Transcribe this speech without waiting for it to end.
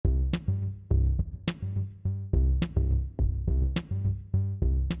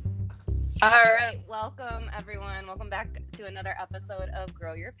All right, welcome everyone. Welcome back to another episode of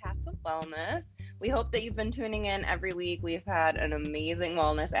Grow Your Path to Wellness. We hope that you've been tuning in every week. We've had an amazing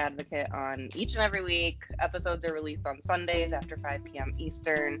wellness advocate on each and every week. Episodes are released on Sundays after 5 p.m.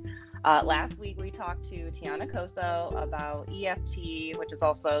 Eastern. Last week we talked to Tiana Coso about EFT, which is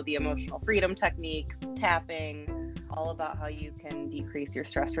also the emotional freedom technique, tapping, all about how you can decrease your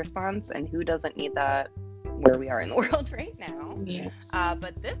stress response, and who doesn't need that where we are in the world right now. Yes.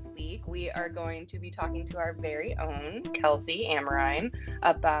 But this week we are going to be talking to our very own Kelsi Amerine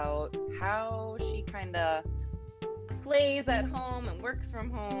about how she kind of plays at home and works from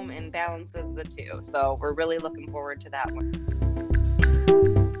home and balances the two. So we're really looking forward to that one.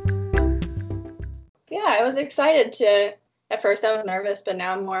 Yeah, I was excited at first I was nervous, but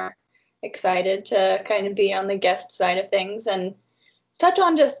now I'm more excited to kind of be on the guest side of things and touch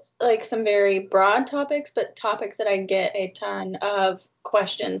on just like some very broad topics, but topics that I get a ton of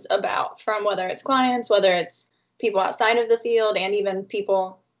questions about, from whether it's clients, whether it's people outside of the field, and even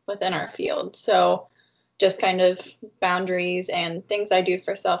people within our field. So just kind of boundaries and things I do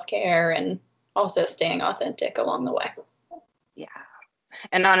for self-care, and also staying authentic along the way. Yeah.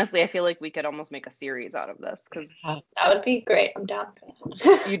 And honestly, I feel like we could almost make a series out of this because that would be great. I'm down for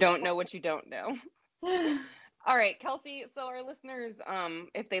that. You don't know what you don't know. All right, Kelsi, so our listeners,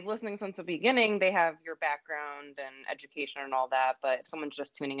 if they've listening since the beginning, they have your background and education and all that, but if someone's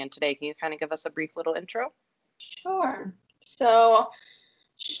just tuning in today, can you kind of give us a brief little intro? Sure. So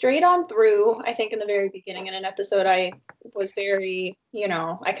straight on through, I think in the very beginning in an episode, I was very,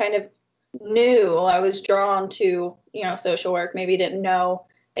 I kind of knew I was drawn to, social work, maybe didn't know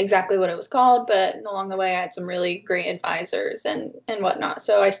exactly what it was called, but along the way I had some really great advisors and whatnot.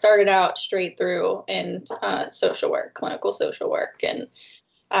 So I started out straight through in social work, clinical social work, and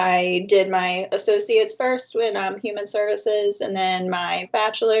I did my associates first in human services, and then my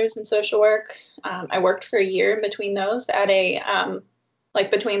bachelor's in social work. I worked for a year in between those at a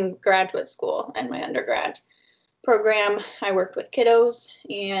between graduate school and my undergrad program. I worked with kiddos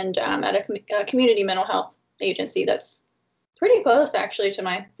and at a community mental health agency that's pretty close actually to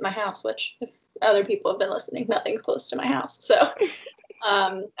my house, which if other people have been listening, nothing's close to my house. So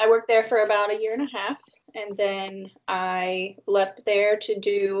I worked there for about a year and a half, and then I left there to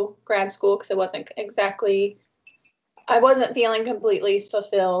do grad school because I wasn't feeling completely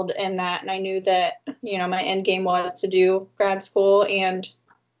fulfilled in that. And I knew that, my end game was to do grad school and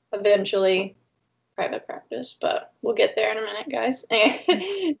eventually private practice, but we'll get there in a minute, guys.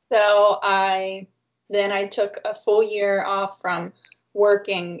 So I took a full year off from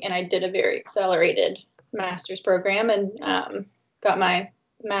working, and I did a very accelerated master's program and got my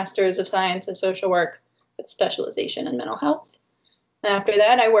master's of science in social work with specialization in mental health. And after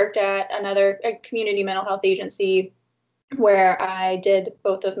that, I worked at a community mental health agency where I did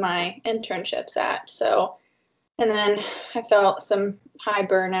both of my internships at. So, and then I felt some high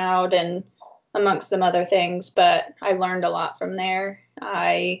burnout and amongst some other things, but I learned a lot from there.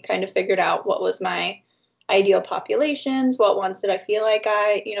 I kind of figured out what was my ideal populations, what ones did I feel like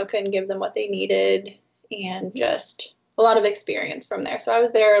I, couldn't give them what they needed, and just a lot of experience from there. So I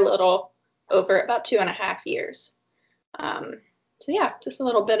was there a little over about 2.5 years. So yeah, just a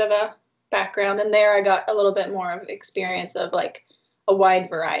little bit of a background. And there I got a little bit more of experience of like a wide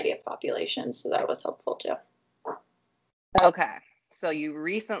variety of populations. So that was helpful too. Okay. So you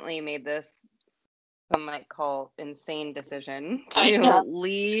recently made this, some might call insane decision to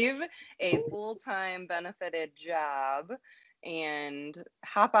leave a full-time benefited job and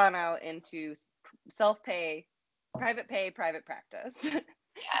hop on out into self-pay, private practice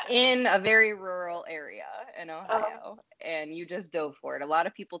in a very rural area in Ohio. And you just dove for it. A lot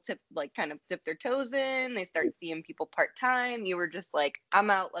of people kind of dip their toes in. They start seeing people part-time. You were just like, I'm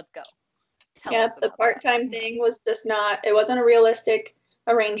out, let's go. The part-time thing was just it wasn't a realistic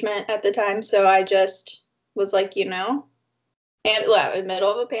arrangement at the time. So I just was like, and in the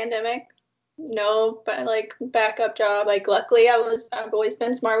middle of a pandemic, no, but like backup job. Like, luckily I've always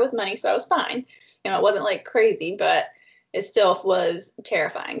been smart with money, so I was fine. It wasn't like crazy, but it still was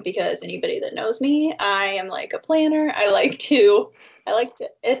terrifying because anybody that knows me, I am like a planner. I like to,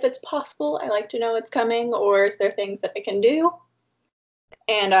 if it's possible, I like to know it's coming, or is there things that I can do?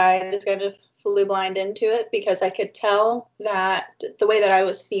 And I just kind of flew blind into it because I could tell that the way that I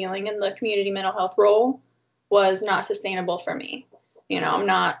was feeling in the community mental health role was not sustainable for me. I'm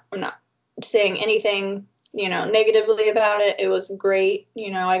not saying anything, negatively about it. It was great.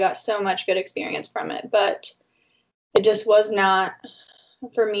 I got so much good experience from it, but it just was not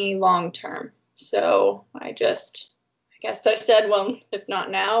for me long term. So I guess I said, well, if not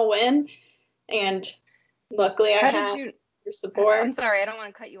now, when? And luckily your support. I'm sorry, I don't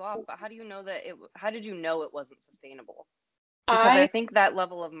want to cut you off, but how do you know that how did you know it wasn't sustainable? Because I think that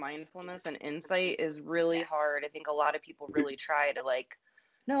level of mindfulness and insight is really hard. I think a lot of people really try to like,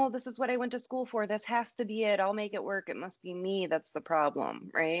 no, this is what I went to school for. This has to be it. I'll make it work. It must be me. That's the problem,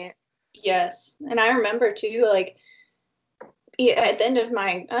 right? Yes. And I remember too, like, at the end of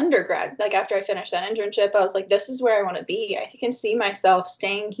my undergrad, like after I finished that internship, I was like, this is where I want to be. I can see myself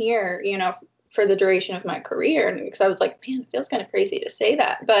staying here, you know, for the duration of my career. And because I was like, man, it feels kind of crazy to say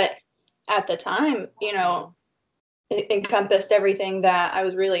that. But at the time, you know, it encompassed everything that I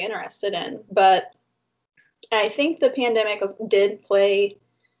was really interested in. But I think the pandemic did play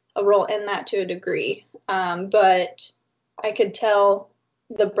a role in that to a degree. But I could tell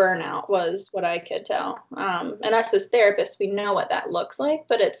the burnout was what I could tell. And us as therapists, we know what that looks like,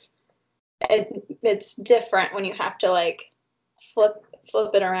 but it's different when you have to like flip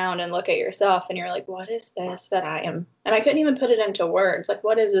it around and look at yourself and you're like, what is this that I am? And I couldn't even put it into words. Like,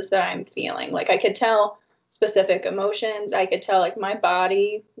 what is this that I'm feeling? Like I could tell specific emotions. I could tell like my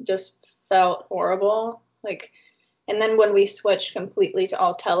body just felt horrible. Like, and then when we switched completely to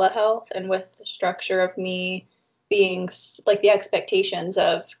all telehealth and with the structure of me being like the expectations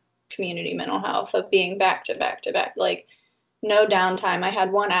of community mental health of being back to back to back, like no downtime. I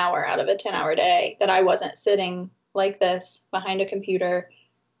had 1 hour out of a 10-hour day that I wasn't sitting like this behind a computer,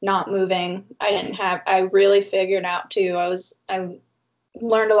 not moving. I really figured out too. I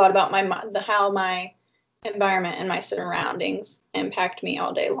learned a lot about how my environment and my surroundings impact me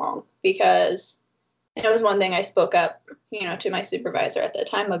all day long, because it was one thing I spoke up, you know, to my supervisor at the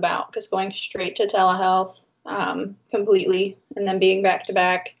time about, because going straight to telehealth completely and then being back to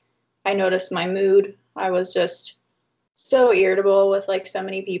back, I noticed my mood. I was just so irritable with like so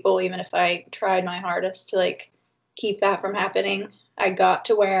many people, even if I tried my hardest to like keep that from happening. I got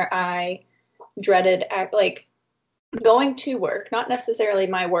to where I dreaded like going to work, not necessarily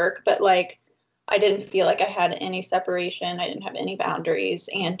my work, but like I didn't feel like I had any separation. I didn't have any boundaries,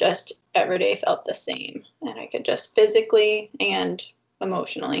 and just every day felt the same. And I could just physically and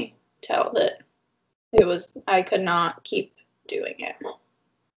emotionally tell that I could not keep doing it.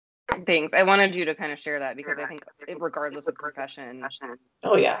 Thanks. I wanted you to kind of share that because I think regardless of profession,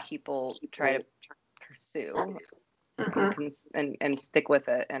 oh yeah, people try to pursue and stick with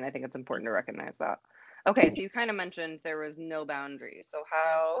it. And I think it's important to recognize that. Okay, so you kind of mentioned there was no boundaries. So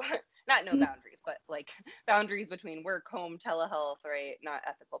how, not no boundaries, but like boundaries between work, home, telehealth, right? Not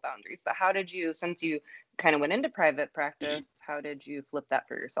ethical boundaries. But how did you, since you kind of went into private practice, how did you flip that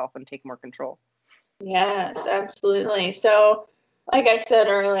for yourself and take more control? Yes, absolutely. So like I said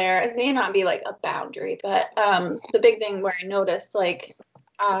earlier, it may not be like a boundary, but the big thing where I noticed like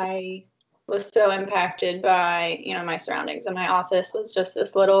I was so impacted by, you know, my surroundings, and my office was just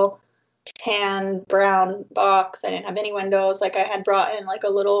this little tan brown box. I didn't have any windows. Like I had brought in like a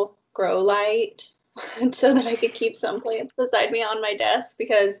little grow light and so that I could keep some plants beside me on my desk,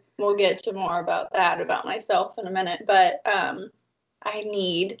 because we'll get to more about that about myself in a minute. But I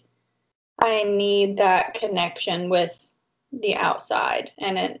need that connection with the outside,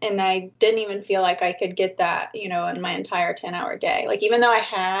 and I didn't even feel like I could get that, you know, in my entire 10-hour day. Like even though I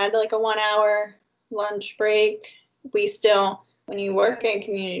had like a 1 hour lunch break, we still, when you work in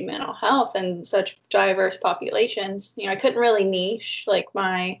community mental health and such diverse populations, you know, I couldn't really niche like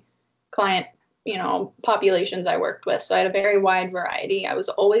my client, you know, populations I worked with. So I had a very wide variety. I was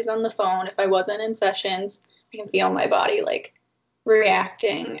always on the phone. If I wasn't in sessions, I can feel my body like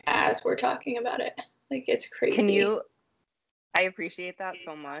reacting as we're talking about it. Like it's crazy. I appreciate that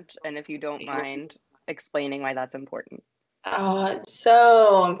so much. And if you don't mind explaining why that's important. Oh, it's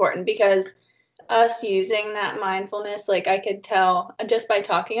so important, because us using that mindfulness, like I could tell just by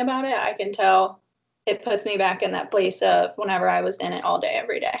talking about it, I can tell it puts me back in that place of whenever I was in it all day,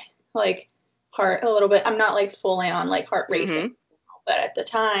 every day. Like heart a little bit, I'm not like fully on like heart racing, but at the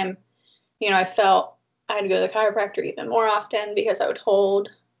time, you know, I felt I had to go to the chiropractor even more often because I would hold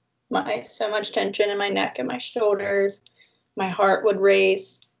so much tension in my neck and my shoulders. My heart would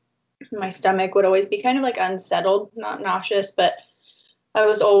race. My stomach would always be kind of like unsettled, not nauseous, but I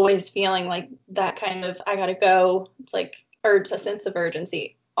was always feeling like that kind of, I gotta go. It's like a sense of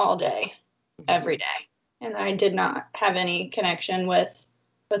urgency all day, every day. And I did not have any connection with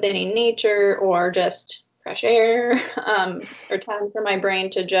any nature or just fresh air, or time for my brain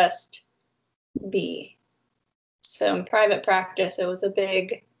to just be. So in private practice, it was a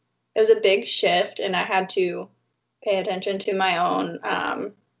big shift, and I had to pay attention to my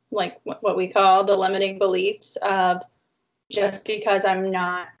own, like what we call the limiting beliefs of, just because I'm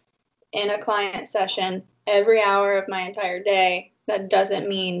not in a client session every hour of my entire day, that doesn't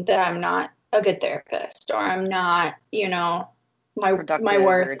mean that I'm not a good therapist, or I'm not, my Productive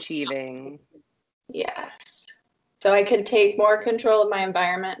worth or achieving. Yes. So I could take more control of my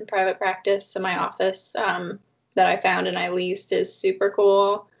environment in private practice. So my office that I found and I leased is super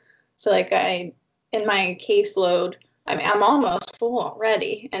cool. So like in my caseload, I mean, I'm almost full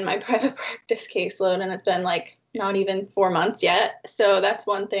already in my private practice caseload, and it's been like not even 4 months yet. So that's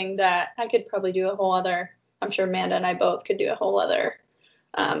one thing that I could probably do a whole other, I'm sure Amanda and I both could do a whole other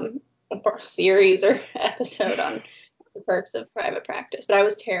um, series or episode on the perks of private practice. But I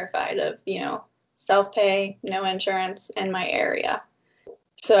was terrified of, self-pay, no insurance in my area.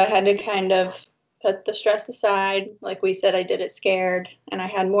 So I had to kind of put the stress aside. Like we said, I did it scared, and I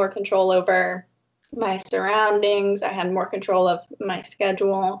had more control over my surroundings. I had more control of my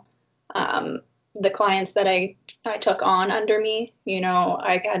schedule. The clients that I took on under me,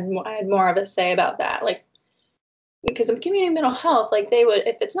 I had more of a say about that. Like, because in community mental health, like they would,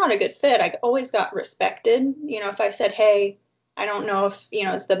 if it's not a good fit, I always got respected. If I said, hey, I don't know if,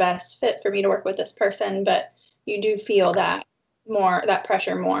 it's the best fit for me to work with this person, but you do feel that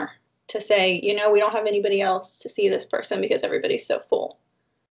pressure more to say, we don't have anybody else to see this person because everybody's so full.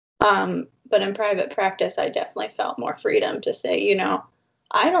 But in private practice, I definitely felt more freedom to say,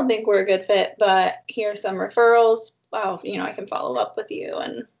 I don't think we're a good fit, but here's some referrals. Wow, I can follow up with you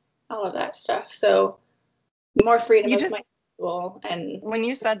and all of that stuff. So more freedom of my schedule. And when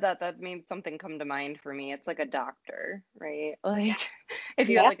you said that made something come to mind for me. It's like a doctor, right? Like if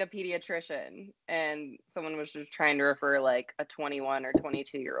you had like a pediatrician and someone was just trying to refer like a 21 or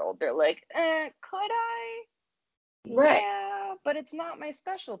 22-year-old, they're like, could I? Right. Yeah, but it's not my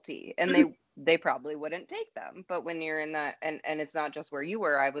specialty. And they probably wouldn't take them. But when you're in that, and it's not just where you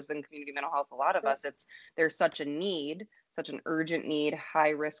were, I was in community mental health, a lot of us, there's such a need, such an urgent need,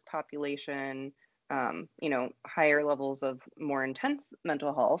 high risk population, higher levels of more intense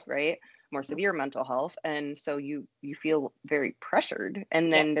mental health, right? More severe mental health. And so you feel very pressured.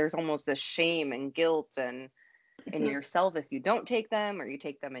 And then there's almost this shame and guilt and in yourself if you don't take them, or you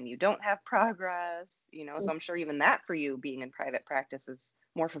take them and you don't have progress, so I'm sure even that for you being in private practice is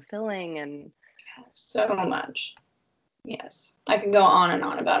more fulfilling. And so much. Yes, I can go on and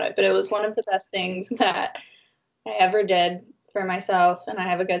on about it, but it was one of the best things that I ever did for myself, and I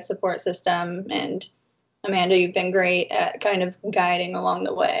have a good support system. And Amanda, you've been great at kind of guiding along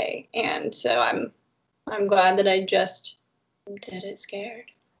the way, and so I'm glad that I just did it scared.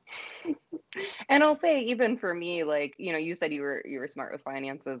 And I'll say, even for me, like, you said you were smart with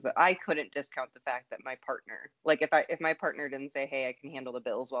finances. I couldn't discount the fact that my partner, like if my partner didn't say, hey, I can handle the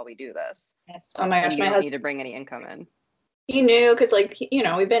bills while we do this. Oh my gosh, and you don't need to bring any income in. He knew, because like,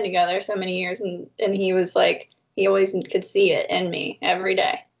 we've been together so many years, and he was like, he always could see it in me every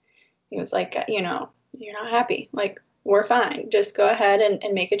day. He was like, you're not happy. Like, we're fine. Just go ahead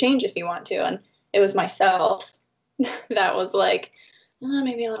and make a change if you want to. And it was myself that was like, oh,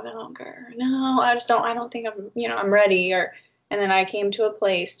 maybe a little bit longer. No, I don't think I'm ready. And then I came to a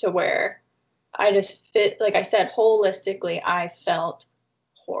place to where I just fit, like I said, holistically, I felt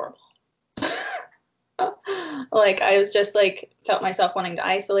horrible. Like, I was just like, felt myself wanting to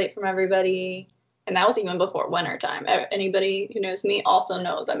isolate from everybody. And that was even before wintertime. Anybody who knows me also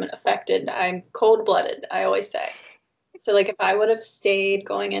knows I'm I'm cold-blooded, I always say. So like, if I would have stayed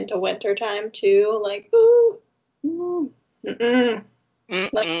going into wintertime too, like,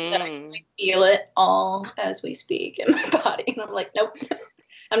 like I feel it all as we speak in my body. And I'm like, nope,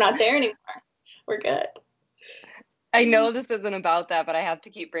 I'm not there anymore. We're good. I know this isn't about that, but I have to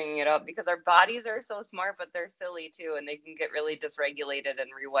keep bringing it up because our bodies are so smart, but they're silly too. And they can get really dysregulated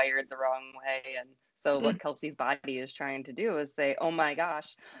and rewired the wrong way. And so what Kelsi's body is trying to do is say, oh my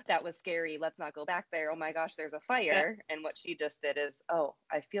gosh, that was scary. Let's not go back there. Oh my gosh, there's a fire. Yeah. And what she just did is, oh,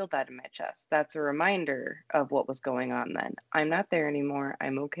 I feel that in my chest. That's a reminder of what was going on then. I'm not there anymore.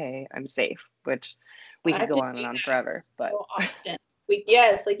 I'm okay. I'm safe, which we could go on and on forever. But so often.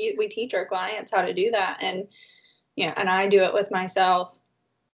 We teach our clients how to do that. And and I do it with myself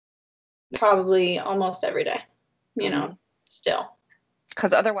probably almost every day, still.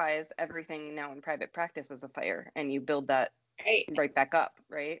 Because otherwise, everything now in private practice is a fire, and you build that right back up,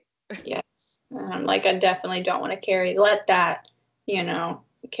 right? Yes. Like, I definitely don't want to let that,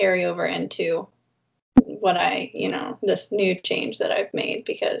 carry over into what this new change that I've made,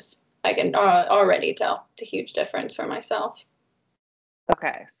 because I can already tell the huge difference for myself.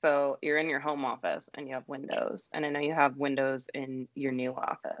 Okay, so you're in your home office and you have windows, and I know you have windows in your new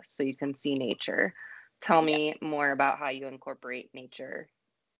office, so you can see nature. Tell me more about how you incorporate nature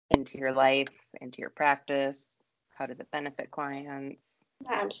into your life, into your practice. How does it benefit clients?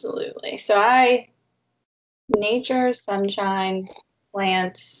 Absolutely. So nature, sunshine,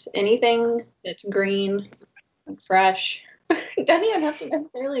 plants, anything that's green and fresh. Doesn't even have to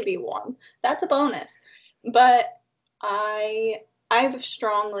necessarily be warm. That's a bonus. But I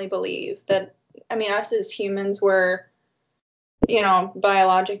strongly believe that, I mean, us as humans were,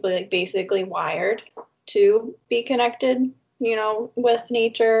 biologically, like, basically wired to be connected, with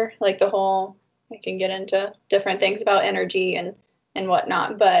nature. Like, the whole, I can get into different things about energy and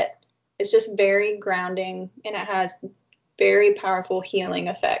whatnot, but it's just very grounding, and it has very powerful healing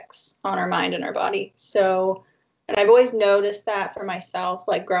effects on our mind and our body. So, and I've always noticed that for myself,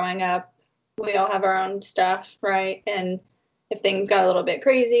 like growing up, we all have our own stuff, right? And if things got a little bit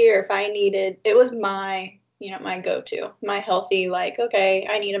crazy, or if I needed, it was my, my go-to, my healthy, like, okay,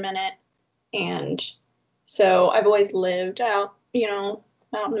 I need a minute. And so I've always lived out,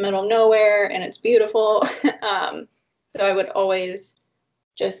 out in the middle of nowhere, and it's beautiful. So I would always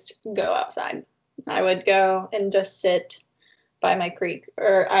just go outside. I would go and just sit by my creek,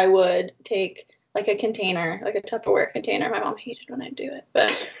 or I would take like a container, like a Tupperware container. My mom hated when I do it,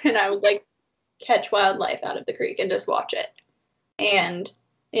 but and I would like catch wildlife out of the creek and just watch it. And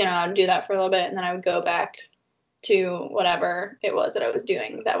I would do that for a little bit, and then I would go back to whatever it was that I was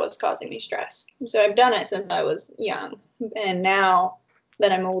doing that was causing me stress. So I've done it since I was young, and now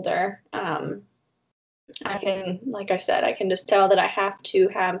that I'm older, I can, like I said, I can just tell that I have to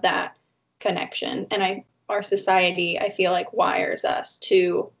have that connection. And our society, I feel like, wires us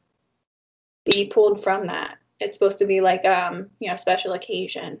to be pulled from that. It's supposed to be like, special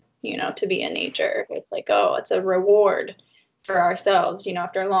occasion, to be in nature. It's like, oh, it's a reward for ourselves,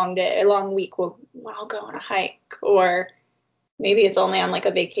 after a long day, a long week, I'll go on a hike. Or maybe it's only on like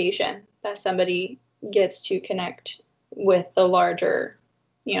a vacation that somebody gets to connect with the larger,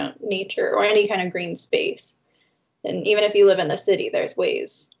 nature or any kind of green space. And even if you live in the city, there's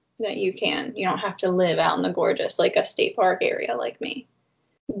ways that you don't have to live out in the gorgeous, like a state park area like me.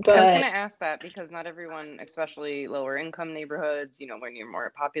 But I was going to ask that because not everyone, especially lower income neighborhoods, when you're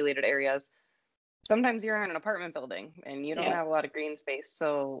more populated areas, sometimes you're in an apartment building and you don't have a lot of green space.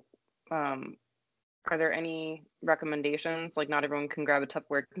 So are there any recommendations? Like, not everyone can grab a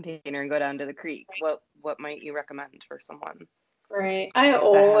Tupperware container and go down to the creek. What might you recommend for someone? Right. I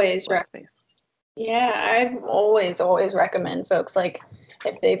always recommend folks, like,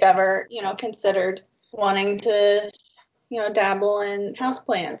 if they've ever, considered wanting to, dabble in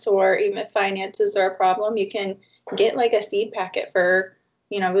houseplants, or even if finances are a problem, you can get like a seed packet for,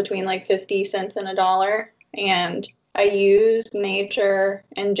 between like 50 cents and $1. And I use nature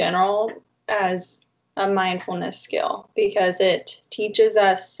in general as a mindfulness skill because it teaches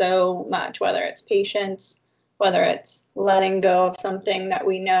us so much, whether it's patience, whether it's letting go of something that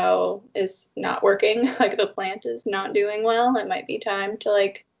we know is not working, like the plant is not doing well, it might be time to,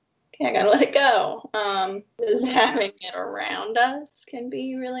 like, okay, I gotta let it go. Just having it around us can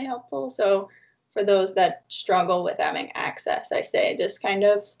be really helpful. So for those that struggle with having access, I say just kind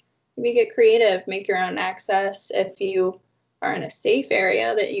of maybe get creative, make your own access. If you are in a safe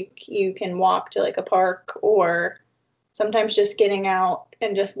area that you can walk to, like a park, or sometimes just getting out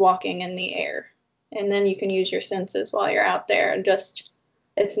and just walking in the air. And then you can use your senses while you're out there. And just,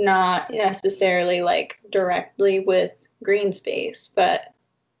 it's not necessarily like directly with green space, but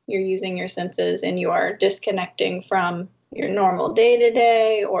you're using your senses and you are disconnecting from your normal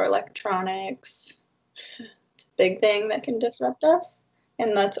day-to-day or electronics. It's a big thing that can disrupt us.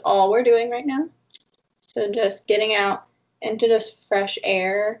 And that's all we're doing right now. So just getting out into just fresh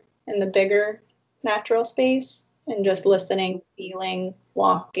air in the bigger natural space and just listening, feeling,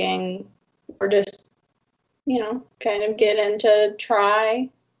 walking, or just, kind of get into try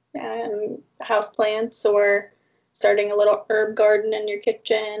houseplants, or starting a little herb garden in your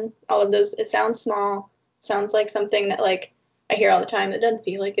kitchen. All of those, it sounds small, sounds like something that, like, I hear all the time. It doesn't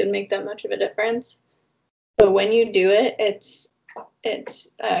feel like it would make that much of a difference. But when you do it, it's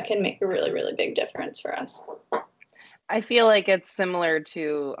can make a really, really big difference for us. I feel like it's similar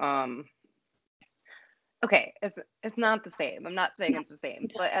to okay, it's not the same. I'm not saying it's the same,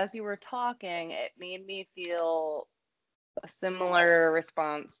 but as you were talking, it made me feel a similar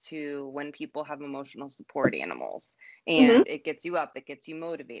response to when people have emotional support animals, and it gets you up, it gets you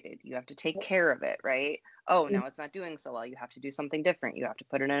motivated. You have to take care of it, right? Oh, now it's not doing so well. You have to do something different. You have to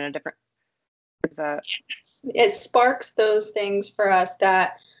put it in a different. Is that? It sparks those things for us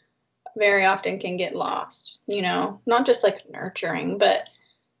that very often can get lost. Not just like nurturing, but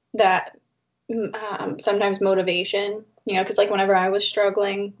that sometimes motivation. Because like whenever I was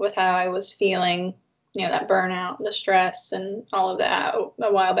struggling with how I was feeling, that burnout, the stress, and all of that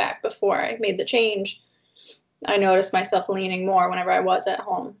a while back before I made the change, I noticed myself leaning more whenever I was at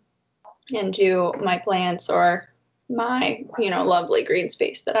home into my plants, or my, lovely green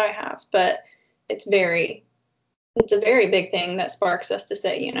space that I have. But it's a very big thing that sparks us to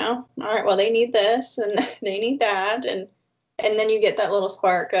say, all right, well, they need this and they need that. And then you get that little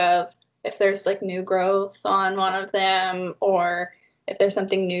spark of if there's like new growth on one of them, or if there's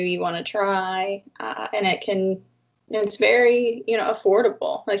something new you want to try, and it's very,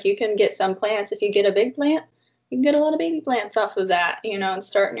 affordable. Like you can get some plants. If you get a big plant, you can get a lot of baby plants off of that, and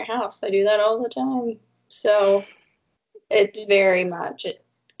start in your house. I do that all the time. So it very much,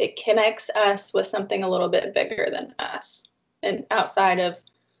 it connects us with something a little bit bigger than us and outside of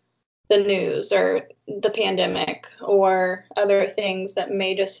the news or the pandemic or other things that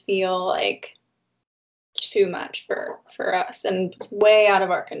may just feel like too much for us and way out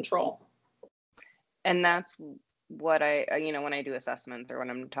of our control. And that's what I, when I do assessments or when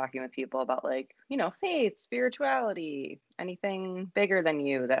I'm talking with people about like, faith, spirituality, anything bigger than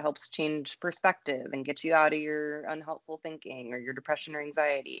you that helps change perspective and get you out of your unhelpful thinking or your depression or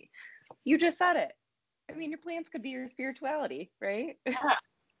anxiety. You just said it. I mean, your plants could be your spirituality, right? Yeah.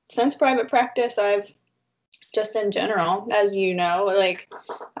 Since private practice, I've just in general, as you know, like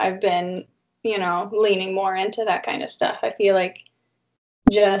I've been, leaning more into that kind of stuff. I feel like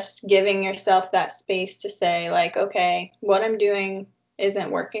just giving yourself that space to say like, okay, what I'm doing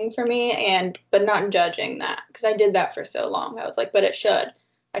isn't working for me, but not judging that, because I did that for so long. I was like, but I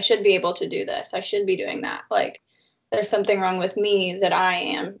should be able to do this. I should be doing that. Like there's something wrong with me that I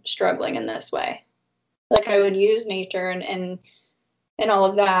am struggling in this way. Like I would use nature and all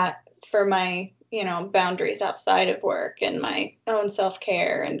of that for my, boundaries outside of work and my own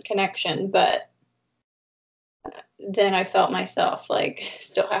self-care and connection. But then I felt myself like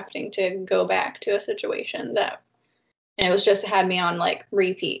still having to go back to a situation and it was just had me on like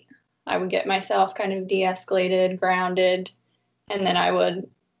repeat. I would get myself kind of de-escalated, grounded, and then I would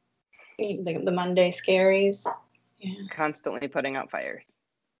eat the Monday scaries. Yeah. Constantly putting out fires.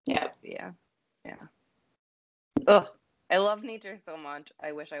 Yeah. Yeah. Ugh. I love nature so much.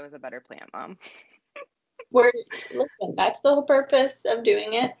 I wish I was a better plant mom. Listen, that's the whole purpose of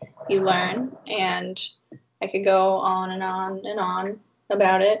doing it. You learn, and I could go on and on and on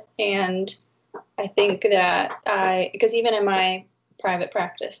about it. And I think that because even in my private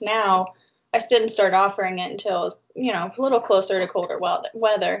practice now, I didn't start offering it until it was, a little closer to colder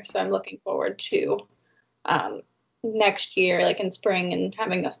weather. So I'm looking forward to next year, like in spring, and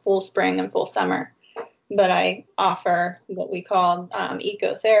having a full spring and full summer. But I offer what we call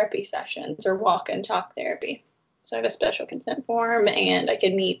ecotherapy sessions or walk and talk therapy. So I have a special consent form, and I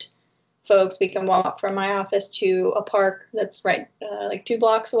can meet folks. We can walk from my office to a park that's right like 2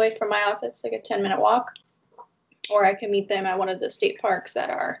 blocks away from my office, like a 10-minute walk. Or I can meet them at one of the state parks that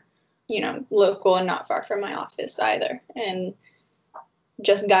are, local and not far from my office either. And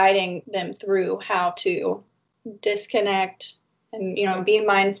just guiding them through how to disconnect and, be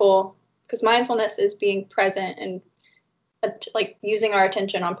mindful. Because mindfulness is being present and like using our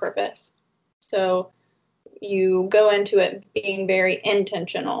attention on purpose. So you go into it being very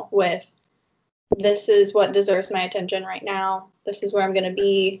intentional with, this is what deserves my attention right now. This is where I'm going to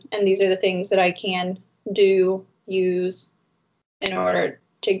be. And these are the things that I can use in order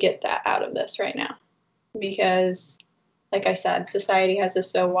to get that out of this right now. Because like I said, society has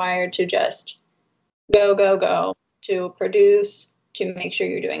us so wired to just go, go, go, to produce, to make sure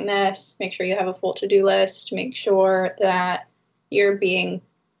you're doing this, make sure you have a full to-do list, make sure that you're being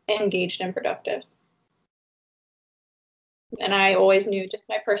engaged and productive. And I always knew just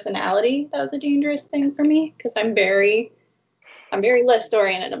my personality, that was a dangerous thing for me, because I'm very list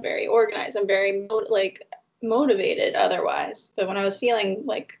oriented, I'm very organized, I'm very motivated otherwise. But when I was feeling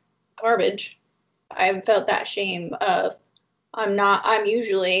like garbage, I felt that shame of I'm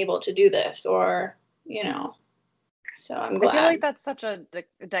usually able to do this, or, so I'm glad. I feel like that's such a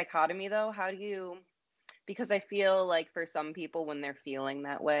dichotomy though. How do you, because I feel like for some people when they're feeling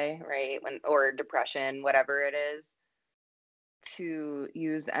that way, right, or depression, whatever it is, to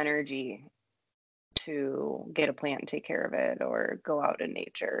use energy to get a plant and take care of it or go out in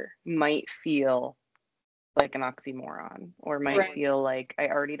nature might feel like an oxymoron, or might feel like I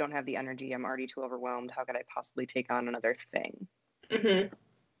already don't have the energy, I'm already too overwhelmed, how could I possibly take on another thing? Mm-hmm.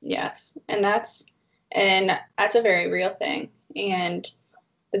 Yes. And that's a very real thing. And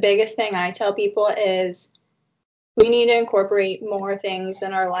the biggest thing I tell people is we need to incorporate more things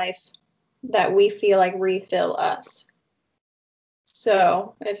in our life that we feel like refill us.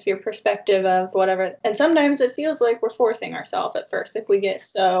 So if your perspective of whatever, and sometimes it feels like we're forcing ourselves at first. If we get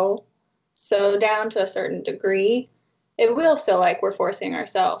so down to a certain degree, it will feel like we're forcing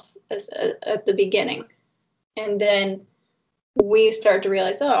ourselves at the beginning. And then we start to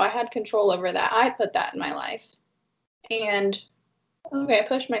realize, oh, I had control over that. I put that in my life. And okay, I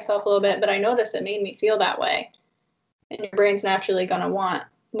pushed myself a little bit, but I noticed it made me feel that way. And your brain's naturally going to want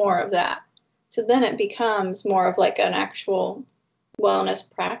more of that. So then it becomes more of like an actual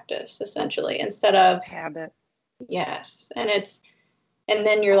wellness practice, essentially, instead of habit. Yes. And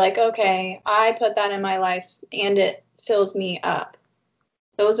then you're like, okay, I put that in my life and it fills me up.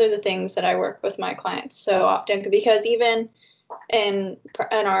 Those are the things that I work with my clients so often, because even in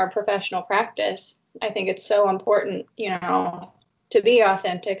our professional practice, I think it's so important, to be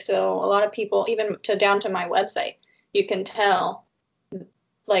authentic. So a lot of people, even down to my website, you can tell,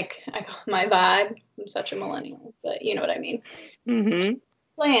 like, my vibe. I'm such a millennial, but you know what I mean. Mm-hmm.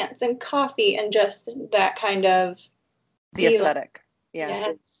 Plants and coffee and just that kind of the aesthetic. Yeah.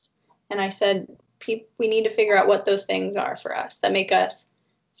 Yes. And I said, we need to figure out what those things are for us that make us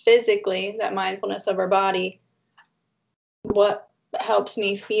physically, that mindfulness of our body, what helps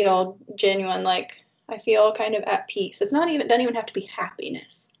me feel genuine, like I feel kind of at peace. Doesn't even have to be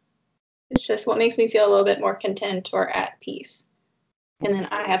happiness. It's just what makes me feel a little bit more content or at peace. And then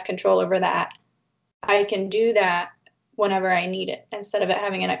I have control over that. I can do that whenever I need it instead of it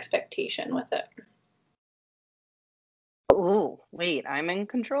having an expectation with it. Oh, wait, I'm in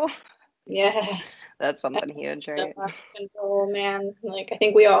control? Yes. That's something huge, right? Control, man. Like, I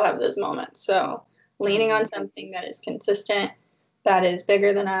think we all have those moments. So leaning on something that is consistent, that is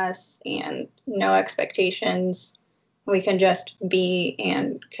bigger than us, and no expectations, we can just be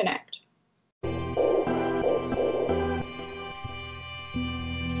and connect.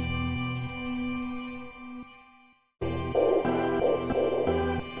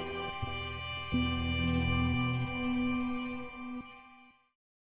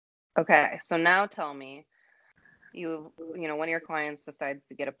 Okay, so now tell me, one of your clients decides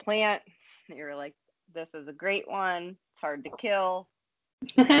to get a plant. You're like, this is a great one. It's hard to kill.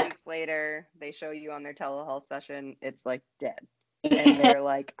 3 weeks later, they show you on their telehealth session, it's like dead. And they're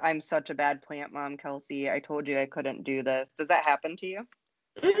like, I'm such a bad plant mom, Kelsi. I told you I couldn't do this. Does that happen to you?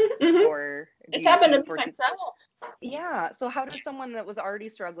 Mm-hmm. Or it's happened to me myself. Yeah. So how does someone that was already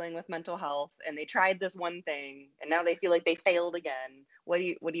struggling with mental health and they tried this one thing and now they feel like they failed again? What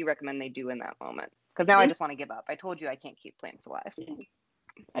do you recommend they do in that moment? Because now I just want to give up. I told you I can't keep plants alive.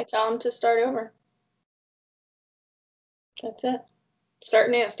 I tell them to start over. That's it. Start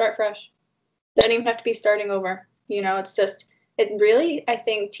new, start fresh. Doesn't even have to be starting over. It's just, it really, I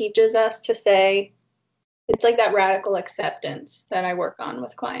think, teaches us to say, it's like that radical acceptance that I work on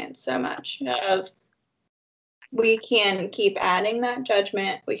with clients so much of, we can keep adding that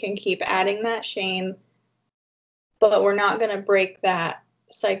judgment, we can keep adding that shame, but we're not going to break that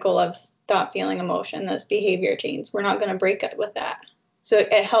cycle of thought, feeling, emotion, those behavior chains. We're not going to break it with that. So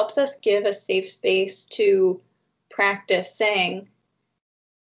it helps us give a safe space to practice saying,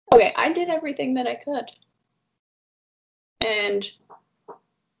 okay, I did everything that I could. And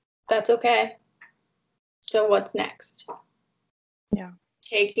that's okay. So what's next? Yeah.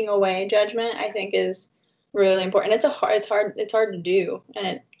 Taking away judgment, I think, is really important. It's hard to do, and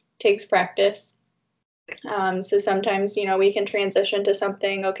it takes practice. So sometimes, we can transition to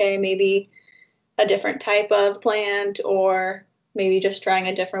something, okay, maybe a different type of plant, or maybe just trying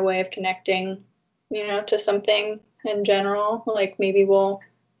a different way of connecting, to something in general. Like maybe we'll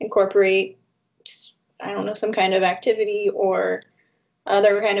incorporate, I don't know, some kind of activity or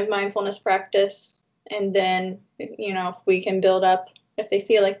other kind of mindfulness practice. And then, if we can build up, if they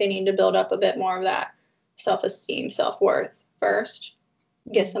feel like they need to build up a bit more of that self-esteem, self-worth first,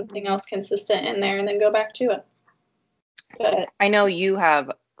 get something else consistent in there and then go back to it. But I know you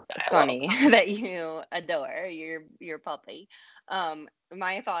have Sunny that you adore, your puppy.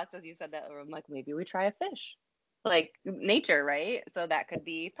 My thoughts as you said that were like, maybe we try a fish. Like nature, right? So that could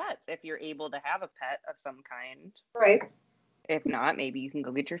be pets if you're able to have a pet of some kind. Right. If not, maybe you can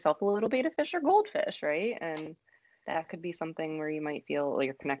go get yourself a little beta fish or goldfish, right? And that could be something where you might feel like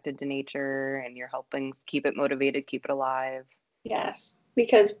you're connected to nature and you're helping keep it motivated, keep it alive. Yes,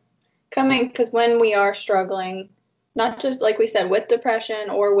 because when we are struggling, not just like we said with depression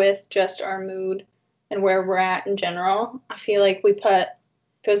or with just our mood and where we're at in general, I feel like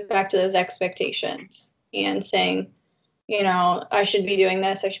goes back to those expectations and saying, I should be doing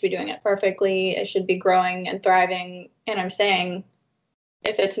this, I should be doing it perfectly, I should be growing and thriving. And I'm saying,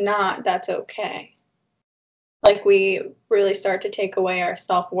 if it's not, that's okay. Like we really start to take away our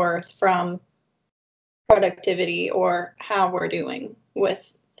self-worth from productivity or how we're doing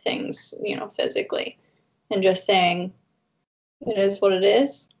with things, physically, and just saying it is what it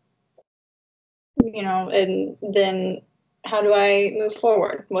is, and then how do I move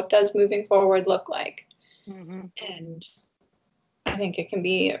forward? What does moving forward look like? And I think it can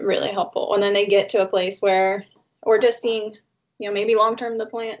be really helpful. And then they get to a place where, or just seeing, maybe long-term the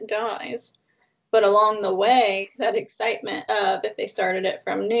plant dies. But along the way, that excitement of if they started it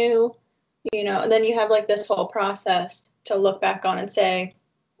from new, and then you have like this whole process to look back on and say,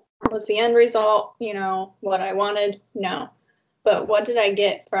 was the end result, what I wanted? No. But what did I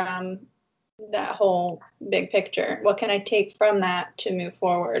get from that whole big picture? What can I take from that to move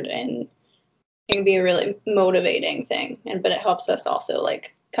forward? And it can be a really motivating thing. But it helps us also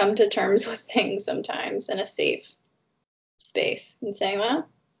like come to terms with things sometimes in a safe space and say, well,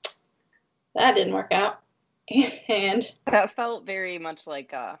 that didn't work out. And that felt very much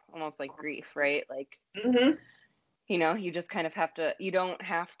like almost like grief, right? Like, you just kind of have to, you don't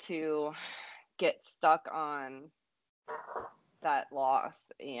have to get stuck on that loss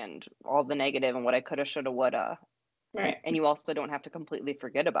and all the negative and what I coulda, shoulda, woulda. Right. And you also don't have to completely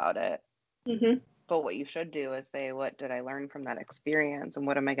forget about it. But what you should do is say, what did I learn from that experience? And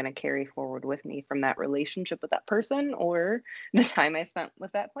what am I going to carry forward with me from that relationship with that person or the time I spent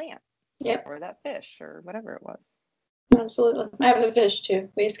with that plant? Yep. Or that fish or whatever it was. Absolutely. I have a fish too.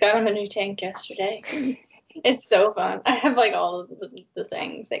 We just got him a new tank yesterday. It's so fun. I have like all of the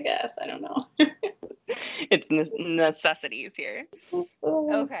things, I guess. I don't know. It's necessities here.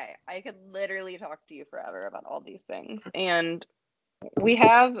 Okay. I could literally talk to you forever about all these things. And we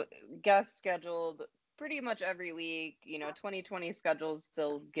have guests scheduled pretty much every week. 2020 schedule's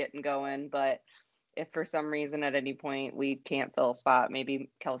still getting going, but if for some reason at any point we can't fill a spot, maybe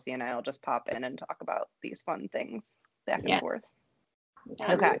Kelsi and I will just pop in and talk about these fun things back and forth.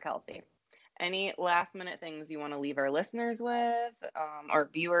 Okay, Kelsi. Any last minute things you want to leave our listeners with, our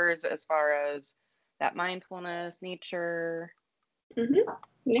viewers, as far as that mindfulness, nature?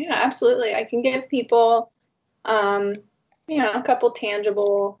 Yeah, absolutely. I can give people, a couple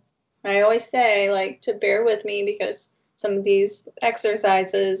tangible, I always say like to bear with me because some of these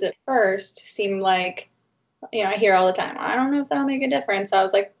exercises at first seem like, I hear all the time, I don't know if that'll make a difference. I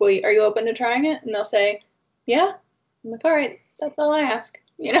was like, well, are you open to trying it? And they'll say, yeah. I'm like, all right, that's all I ask,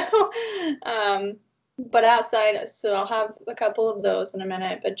 but outside, so I'll have a couple of those in a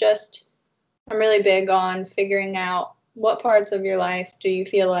minute, but just, I'm really big on figuring out what parts of your life do you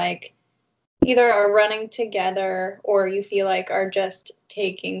feel like either are running together or you feel like are just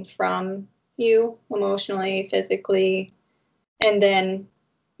taking from you emotionally, physically, and then,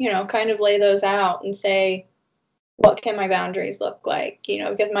 kind of lay those out and say, what can my boundaries look like?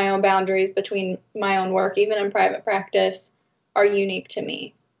 Because my own boundaries between my own work, even in private practice, are unique to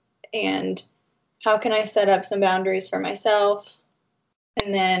me. And how can I set up some boundaries for myself?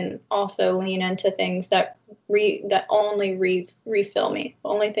 And then also lean into things that only refill me,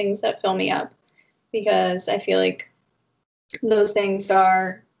 only things that fill me up, because I feel like those things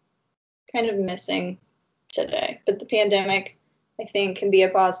are kind of missing today. But the pandemic, I think, can be a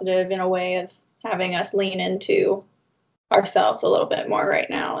positive in a way of having us lean into ourselves a little bit more right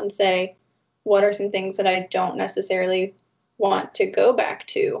now and say, what are some things that I don't necessarily want to go back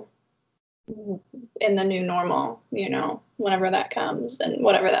to in the new normal, whenever that comes and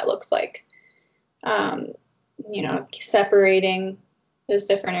whatever that looks like. Separating those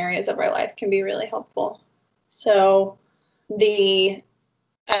different areas of our life can be really helpful. So a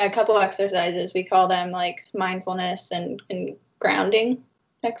couple exercises, we call them like mindfulness and grounding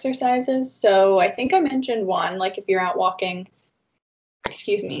exercises. So I think I mentioned one, like if you're out walking, just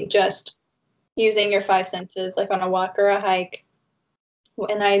using your 5 senses, like on a walk or a hike.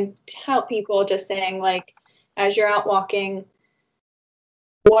 And I help people just saying, like, as you're out walking,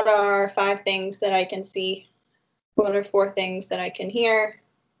 what are 5 things that I can see? What are 4 things that I can hear?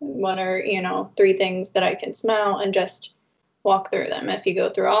 What are, 3 things that I can smell? And just walk through them. If you go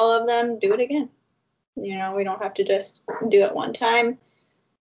through all of them, do it again. We don't have to just do it one time.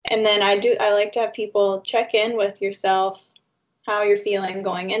 And then I like to have people check in with yourself, how you're feeling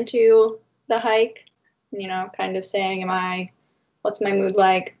going into the hike, kind of saying, what's my mood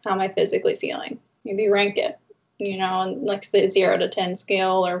like? How am I physically feeling? Maybe rank it, like the 0 to 10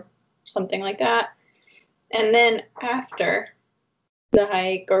 scale or something like that. And then after the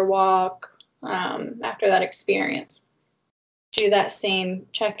hike or walk, after that experience, do that same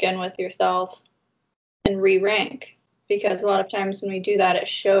check-in with yourself and re-rank. Because a lot of times when we do that, it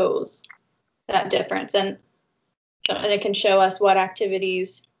shows that difference. And it can show us what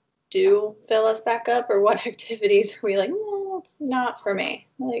activities do fill us back up or what activities are we like, no, it's not for me.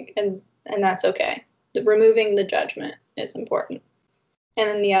 And that's okay. Removing the judgment is important. And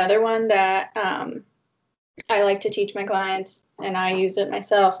then the other one that I like to teach my clients, and I use it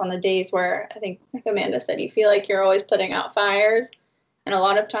myself on the days where I think, like Amanda said, you feel like you're always putting out fires. And a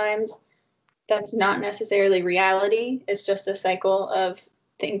lot of times that's not necessarily reality. It's just a cycle of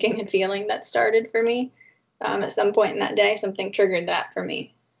thinking and feeling that started for me. At some point in that day, something triggered that for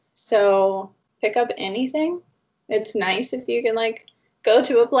me. So pick up anything. It's nice if you can like go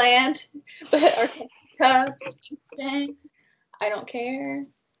to a plant, but or cups, anything. I don't care.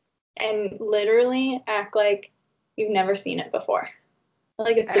 And literally act like you've never seen it before.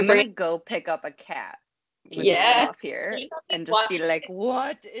 Like it's I'm gonna go pick up a cat when we get off here and just be like,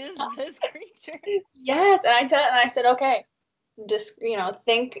 what is this creature? Yes. And I said, okay, just,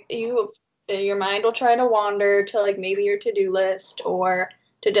 think your mind will try to wander to like maybe your to-do list or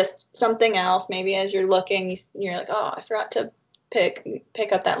to just something else. Maybe as you're looking, you're like, oh, I forgot to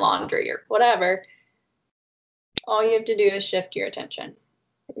pick up that laundry or whatever. All you have to do is shift your attention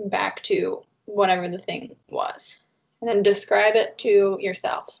back to whatever the thing was, and then describe it to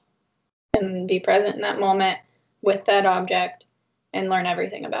yourself and be present in that moment with that object and learn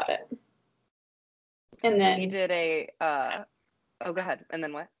everything about it. And then we did go ahead. And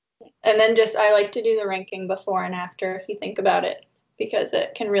then what? And then I like to do the ranking before and after if you think about it, because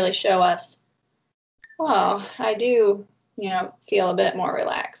it can really show us, oh, I do, feel a bit more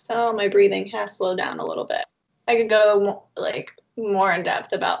relaxed. Oh, my breathing has slowed down a little bit. I could go more in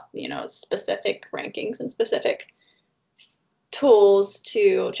depth about, specific rankings and specific tools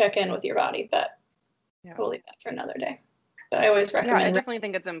to check in with your body, but we'll leave that for another day. But I always recommend. Yeah, I definitely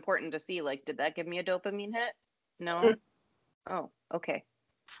think it's important to see, like, did that give me a dopamine hit? No. Mm-hmm. Oh, okay.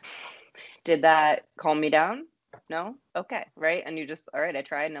 Did that calm me down? No? Okay, right? And you just, all right, I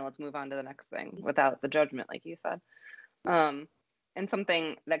tried, now let's move on to the next thing without the judgment, like you said. And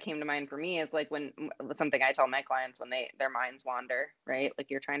something that came to mind for me is like when something I tell my clients when their minds wander, right?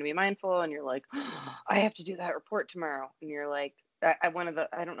 Like you're trying to be mindful and you're like, oh, I have to do that report tomorrow. And you're like, I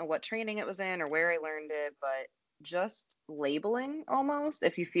don't know what training it was in or where I learned it, but just labeling almost,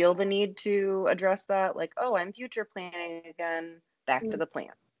 if you feel the need to address that, like, oh, I'm future planning again, back to the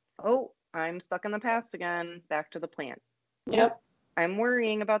plan. Oh, I'm stuck in the past again, back to the plan. Yep. I'm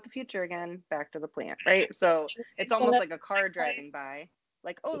worrying about the future again, back to the plan, right? So it's almost like a car driving by,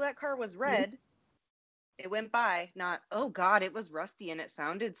 like, oh, that car was red. It went by, not, oh God, it was rusty and it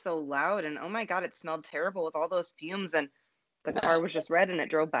sounded so loud. And oh my God, it smelled terrible with all those fumes. And the car was just red and it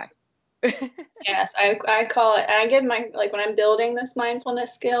drove by. Yes, I call it, I give when I'm building this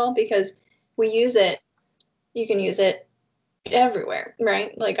mindfulness skill, because we use it, you can use it everywhere,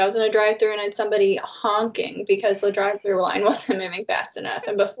 right? Like I was in a drive-thru and I had somebody honking because the drive-thru line wasn't moving fast enough.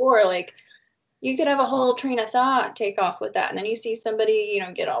 And before, like, you could have a whole train of thought take off with that. And then you see somebody,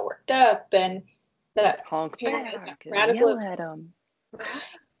 get all worked up and that honk back and radical yell at them.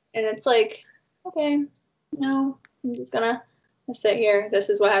 And it's like, okay, no, I'm just gonna sit here. This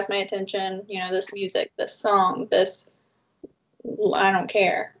is what has my attention. This music, this song, this, I don't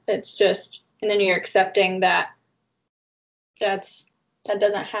care. It's just, and then you're accepting that that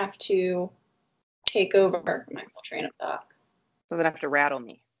doesn't have to take over my whole train of thought. Doesn't have to rattle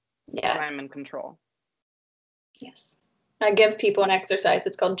me. Yes. I'm in control. Yes. I give people an exercise.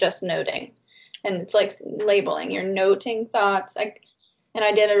 It's called just noting. And it's like labeling. You're noting thoughts. And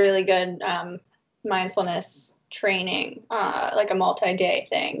I did a really good mindfulness training, like a multi-day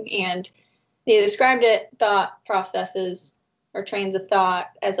thing. And they described it, thought processes or trains of thought,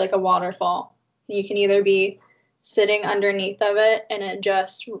 as like a waterfall. You can either be sitting underneath of it and it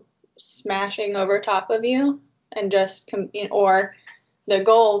just smashing over top of you and just or the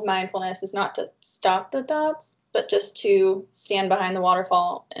goal of mindfulness is not to stop the thoughts, but just to stand behind the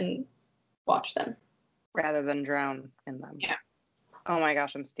waterfall and watch them rather than drown in them. Yeah. Oh my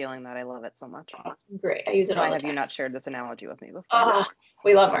gosh, I'm stealing that. I love it so much. Oh, great. I use it all the time. Why have you not shared this analogy with me before? Oh,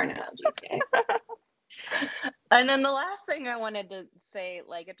 we love our analogies. Yeah. And then the last thing I wanted to say,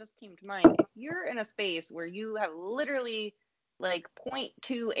 like, it just came to mind. If you're in a space where you have literally like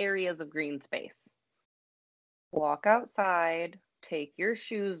 0.2 areas of green space, walk outside, take your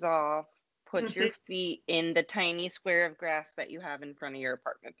shoes off, put your feet in the tiny square of grass that you have in front of your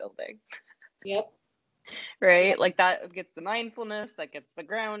apartment building. Yep. Right? Yep. Like that gets the mindfulness, that gets the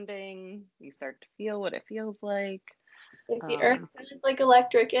grounding. You start to feel what it feels like. The earth is like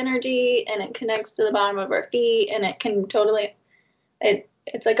electric energy and it connects to the bottom of our feet and it can totally,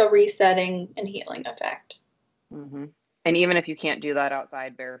 it's like a resetting and healing effect. Mm-hmm. And even if you can't do that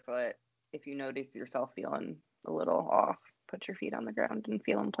outside barefoot, if you notice yourself feeling a little off, put your feet on the ground and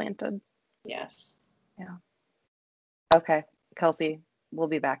feel them planted. Yes. Yeah. Okay. Kelsi, we'll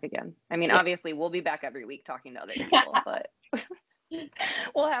be back again. I mean, obviously we'll be back every week talking to other people, but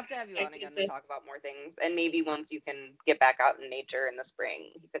we'll have to have you on again to talk about more things. And maybe once you can get back out in nature in the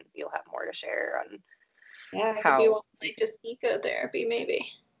spring, you'll have more to share on I could do like just ecotherapy maybe.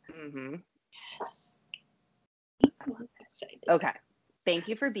 Mm-hmm. Yes. Okay. Thank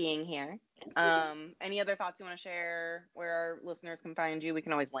you for being here. Any other thoughts you want to share where our listeners can find you? We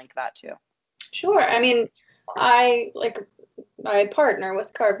can always link that too. Sure. I mean, I partner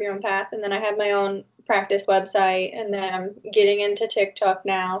with Carve Your Own Path, and then I have my own practice website, and then I'm getting into TikTok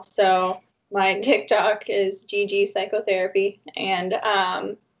now. So my TikTok is GG Psychotherapy, and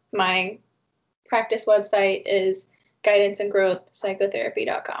my practice website is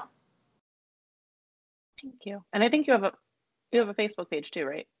guidanceandgrowthpsychotherapy.com. Thank you. And I think you have a Facebook page too,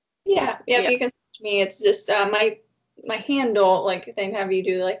 right? Yeah. You can search me. It's just my handle, like they have you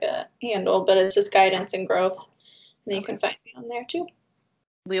do like a handle, but it's just Guidance and Growth. And you can find me on there too.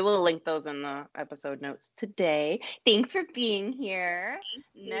 We will link those in the episode notes today. Thanks for being here.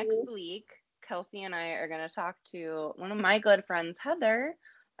 Next week, Kelsi and I are going to talk to one of my good friends, Heather.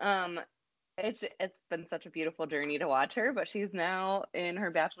 It's been such a beautiful journey to watch her, but she's now in her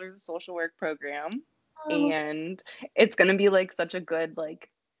bachelor's of social work program. And it's going to be like such a good,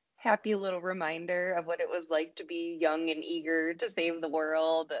 like, happy little reminder of what it was like to be young and eager to save the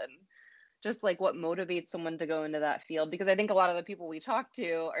world, and just like what motivates someone to go into that field. Because I think a lot of the people we talk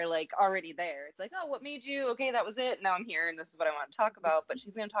to are like already there. It's like, oh, what made you? Okay, that was it. Now I'm here and this is what I want to talk about. But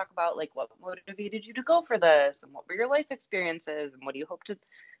she's going to talk about like what motivated you to go for this, and what were your life experiences, and what do you hope to.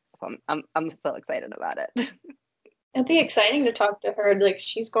 So I'm so excited about it. It'll be exciting to talk to her. Like,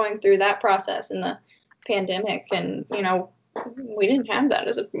 she's going through that process in the pandemic, and we didn't have that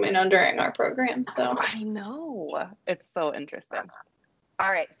during our program. So I know, it's so interesting.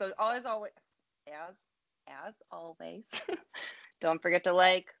 All right, so as always, don't forget to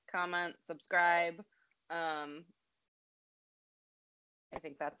like, comment, subscribe. I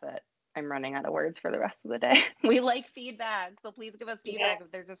think that's it. I'm running out of words for the rest of the day. We like feedback, so please give us feedback. If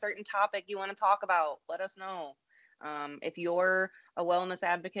there's a certain topic you want to talk about, let us know. If you're a wellness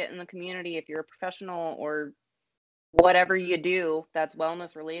advocate in the community, if you're a professional or whatever you do that's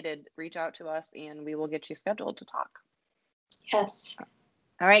wellness related, reach out to us and we will get you scheduled to talk. Yes.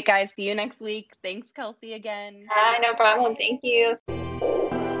 All right, guys. See you next week. Thanks, Kelsi, again. No problem. Thank you.